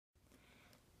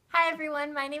Hi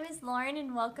everyone, my name is Lauren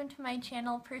and welcome to my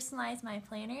channel Personalize My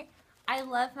Planner. I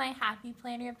love my Happy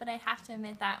Planner, but I have to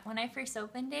admit that when I first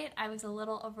opened it, I was a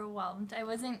little overwhelmed. I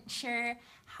wasn't sure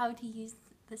how to use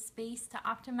the space to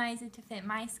optimize it to fit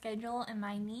my schedule and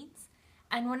my needs.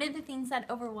 And one of the things that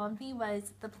overwhelmed me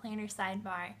was the planner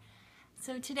sidebar.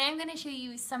 So today I'm going to show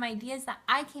you some ideas that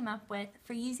I came up with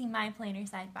for using my planner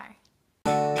sidebar.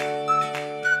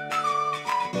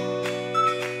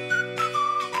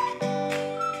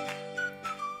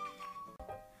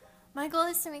 My goal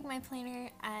is to make my planner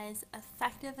as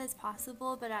effective as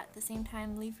possible, but at the same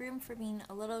time leave room for being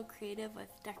a little creative with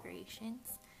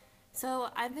decorations. So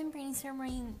I've been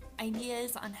brainstorming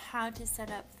ideas on how to set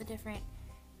up the different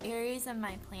areas of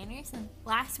my planners, and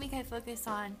last week I focused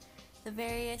on the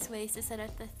various ways to set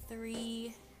up the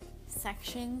 3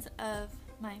 sections of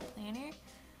my planner,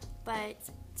 but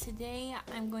today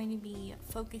I'm going to be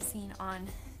focusing on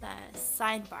the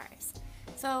sidebars.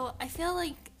 So I feel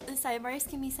like the sidebars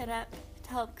can be set up to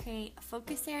help create a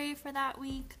focus area for that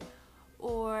week,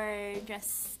 or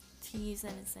just to use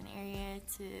it as an area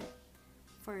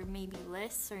for maybe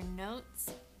lists or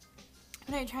notes.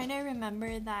 And I try to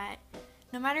remember that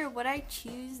no matter what I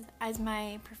choose as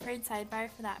my preferred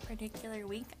sidebar for that particular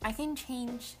week, I can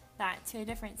change that to a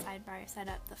different sidebar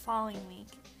setup the following week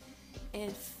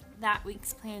if that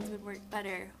week's plans would work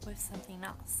better with something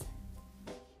else.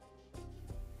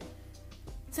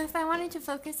 So if I wanted to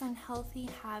focus on healthy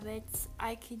habits,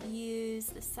 I could use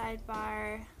the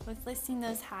sidebar with listing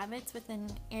those habits with an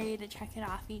area to check it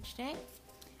off each day.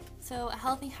 So a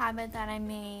healthy habit that I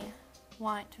may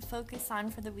want to focus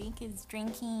on for the week is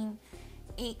drinking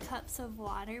 8 cups of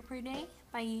water per day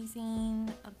by using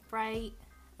a bright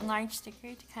and large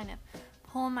sticker to kind of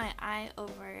pull my eye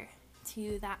over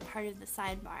to that part of the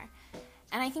sidebar.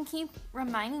 And I can keep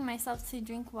reminding myself to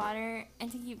drink water and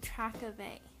to keep track of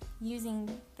it using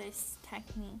this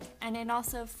technique. And it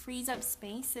also frees up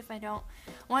space if I don't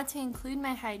want to include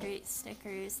my hydrate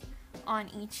stickers on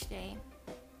each day.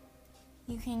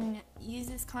 You can use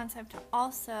this concept to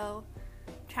also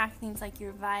track things like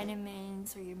your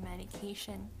vitamins or your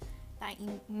medication that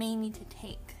you may need to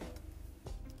take.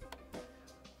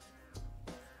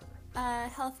 A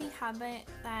healthy habit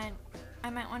that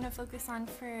I might want to focus on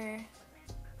for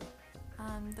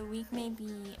the week may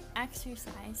be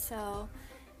exercise. So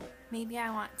maybe I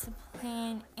want to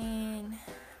plan in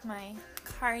my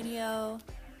cardio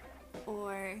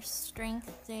or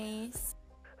strength days,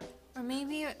 or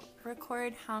maybe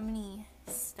record how many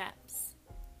steps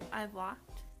I've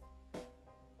walked.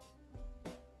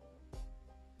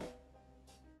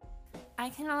 I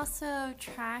can also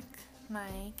track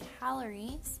my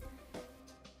calories.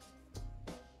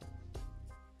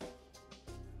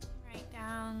 Write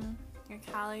down your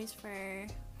calories for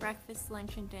breakfast,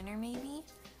 lunch, and dinner maybe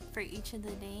for each of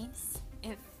the days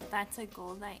if that's a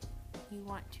goal that you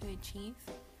want to achieve.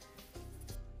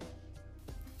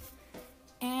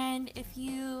 And if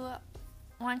you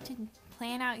want to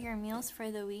plan out your meals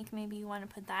for the week, maybe you want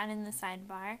to put that in the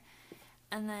sidebar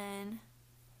and then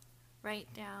write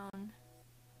down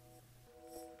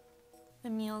the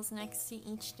meals next to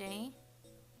each day.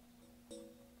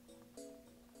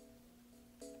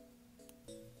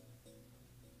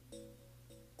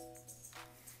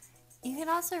 You can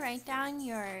also write down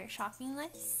your shopping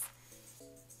list,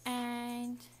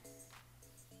 and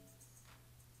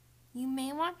you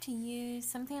may want to use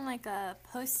something like a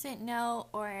post-it note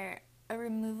or a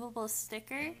removable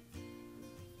sticker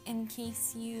in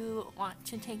case you want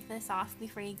to take this off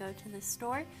before you go to the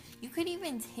store. You could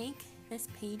even take this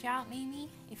page out maybe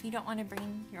if you don't want to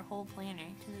bring your whole planner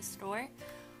to the store,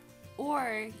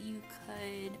 or you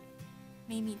could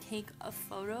maybe take a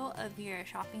photo of your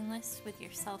shopping list with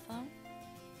your cell phone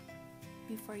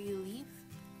before you leave.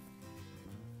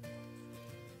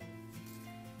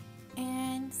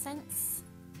 And since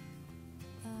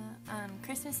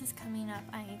Christmas is coming up,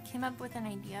 I came up with an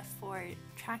idea for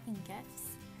tracking gifts.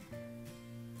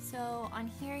 So on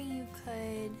here you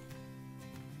could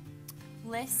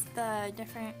list the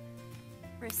different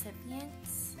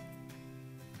recipients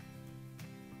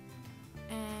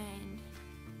and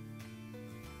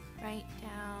write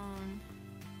down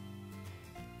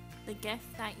the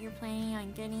gift that you're planning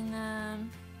on getting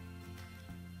them,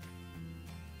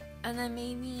 and then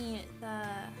maybe the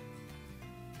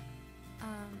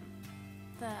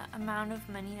amount of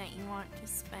money that you want to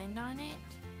spend on it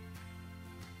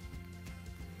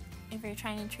if you're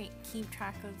trying to keep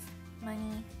track of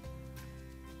money,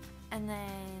 and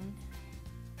then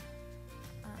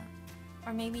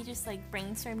or maybe just like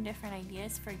brainstorm different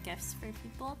ideas for gifts for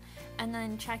people and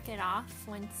then check it off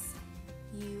once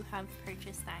you have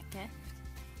purchased that gift.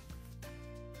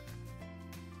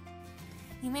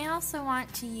 You may also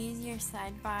want to use your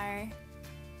sidebar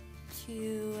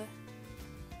to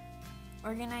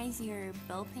organize your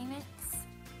bill payments.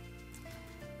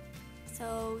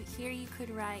 So here you could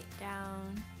write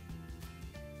down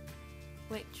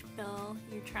which bill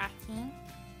you're tracking.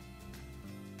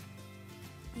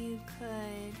 You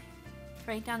could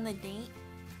write down the date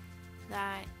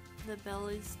that the bill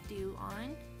is due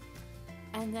on,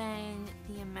 and then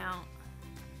the amount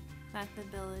that the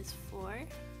bill is for.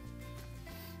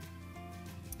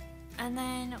 And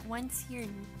then once you've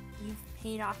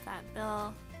paid off that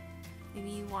bill, maybe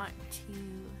you want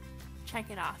to check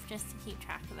it off just to keep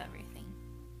track of everything.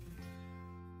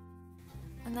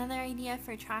 Another idea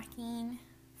for tracking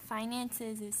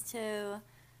finances is to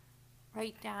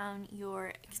write down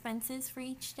your expenses for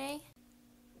each day.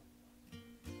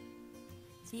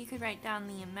 So you could write down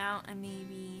the amount and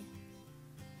maybe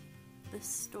the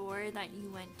store that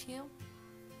you went to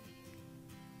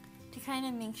kind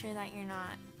of make sure that you're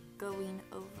not going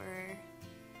over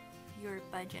your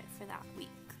budget for that week.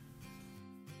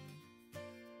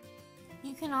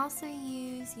 You can also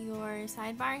use your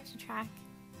sidebar to track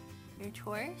your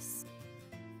chores.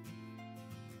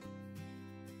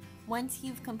 Once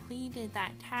you've completed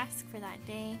that task for that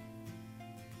day,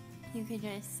 you could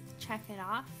just check it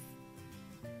off.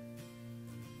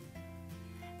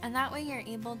 And that way you're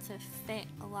able to fit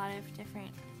a lot of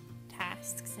different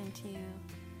tasks into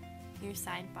your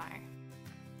sidebar.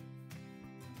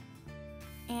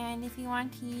 And if you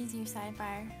want to use your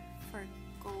sidebar for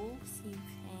goals, you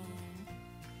can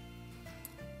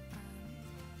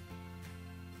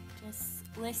just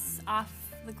list off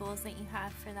the goals that you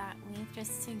have for that week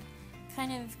just to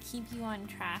kind of keep you on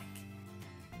track.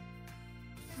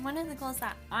 One of the goals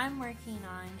that I'm working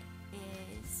on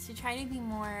is to try to be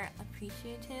more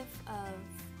appreciative of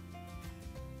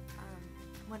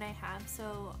what I have.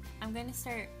 So I'm going to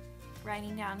start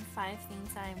writing down 5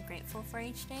 things that I'm grateful for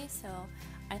each day. So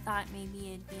I thought maybe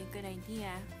it'd be a good idea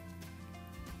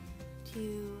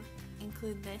to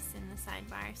include this in the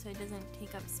sidebar so it doesn't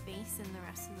take up space in the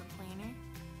rest of the planner.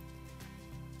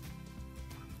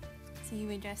 So you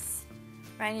would just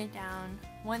write it down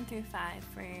 1 through 5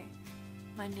 for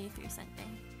Monday through Sunday.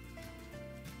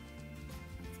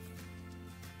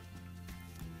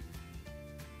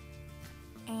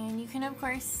 And you can of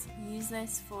course use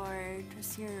this for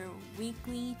just your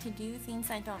weekly to-do things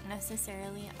that don't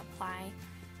necessarily apply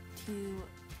to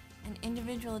an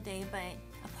individual day but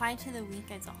apply to the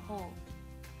week as a whole.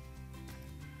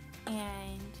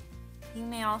 And you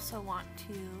may also want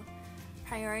to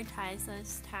prioritize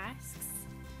those tasks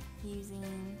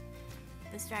using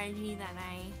the strategy that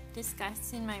I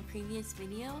discussed in my previous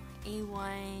video,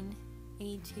 A1,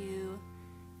 A2,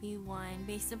 B1,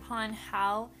 based upon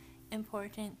how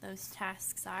important those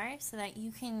tasks are so that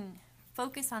you can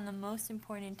focus on the most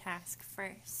important task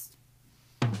first.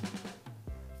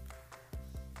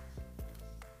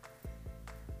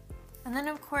 And then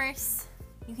of course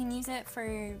you can use it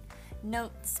for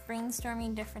notes,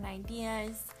 brainstorming different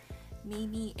ideas.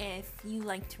 Maybe if you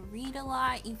like to read a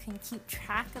lot, you can keep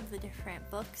track of the different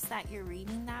books that you're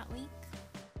reading that week.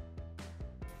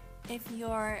 If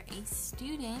you're a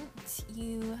student,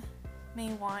 you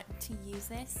may want to use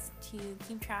this to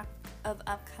keep track of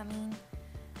upcoming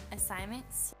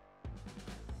assignments.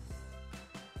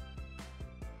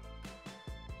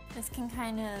 This can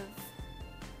kind of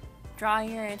draw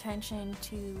your attention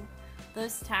to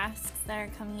those tasks that are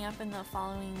coming up in the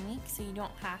following week so you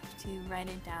don't have to write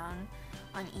it down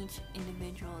on each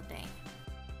individual day.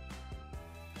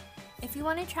 If you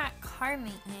want to track car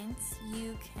maintenance,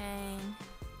 you can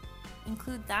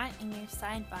include that in your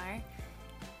sidebar.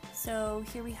 So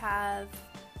here we have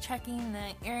checking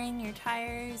the air in your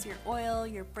tires, your oil,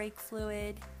 your brake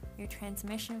fluid, your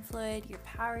transmission fluid, your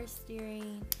power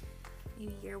steering,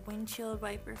 maybe your windshield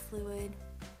wiper fluid.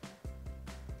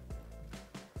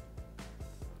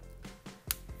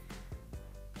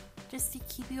 Just to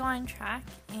keep you on track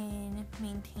in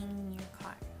maintaining your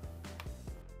car.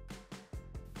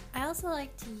 I also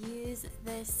like to use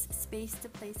this space to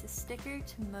place a sticker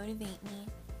to motivate me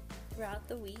throughout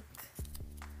the week.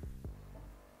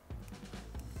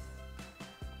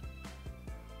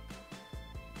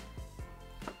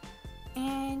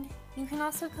 And you can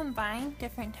also combine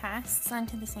different tasks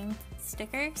onto the same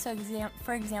sticker. So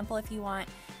for example, if you want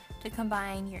to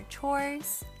combine your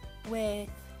chores with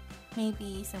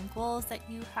maybe some goals that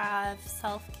you have,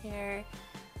 self-care,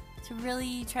 to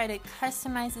really try to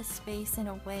customize the space in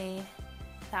a way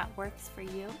that works for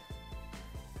you.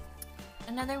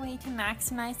 Another way to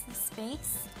maximize the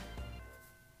space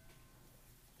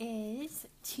is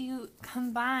to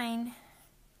combine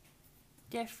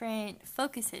different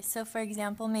focuses. So for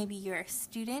example, maybe you're a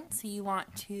student, so you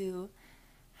want to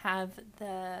have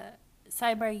the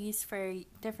sidebar used for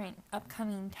different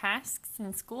upcoming tasks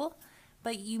in school,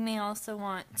 but you may also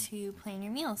want to plan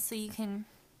your meals, so you can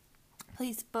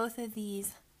place both of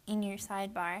these in your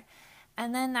sidebar,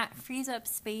 and then that frees up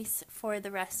space for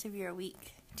the rest of your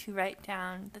week to write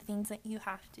down the things that you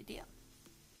have to do.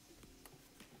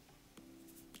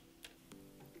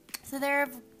 So there are,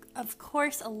 of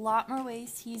course, a lot more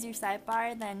ways to use your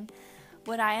sidebar than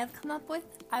what I have come up with.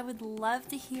 I would love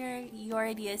to hear your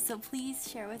ideas, so please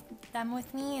share them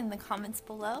with me in the comments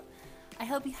below. I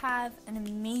hope you have an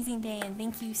amazing day, and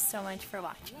thank you so much for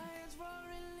watching.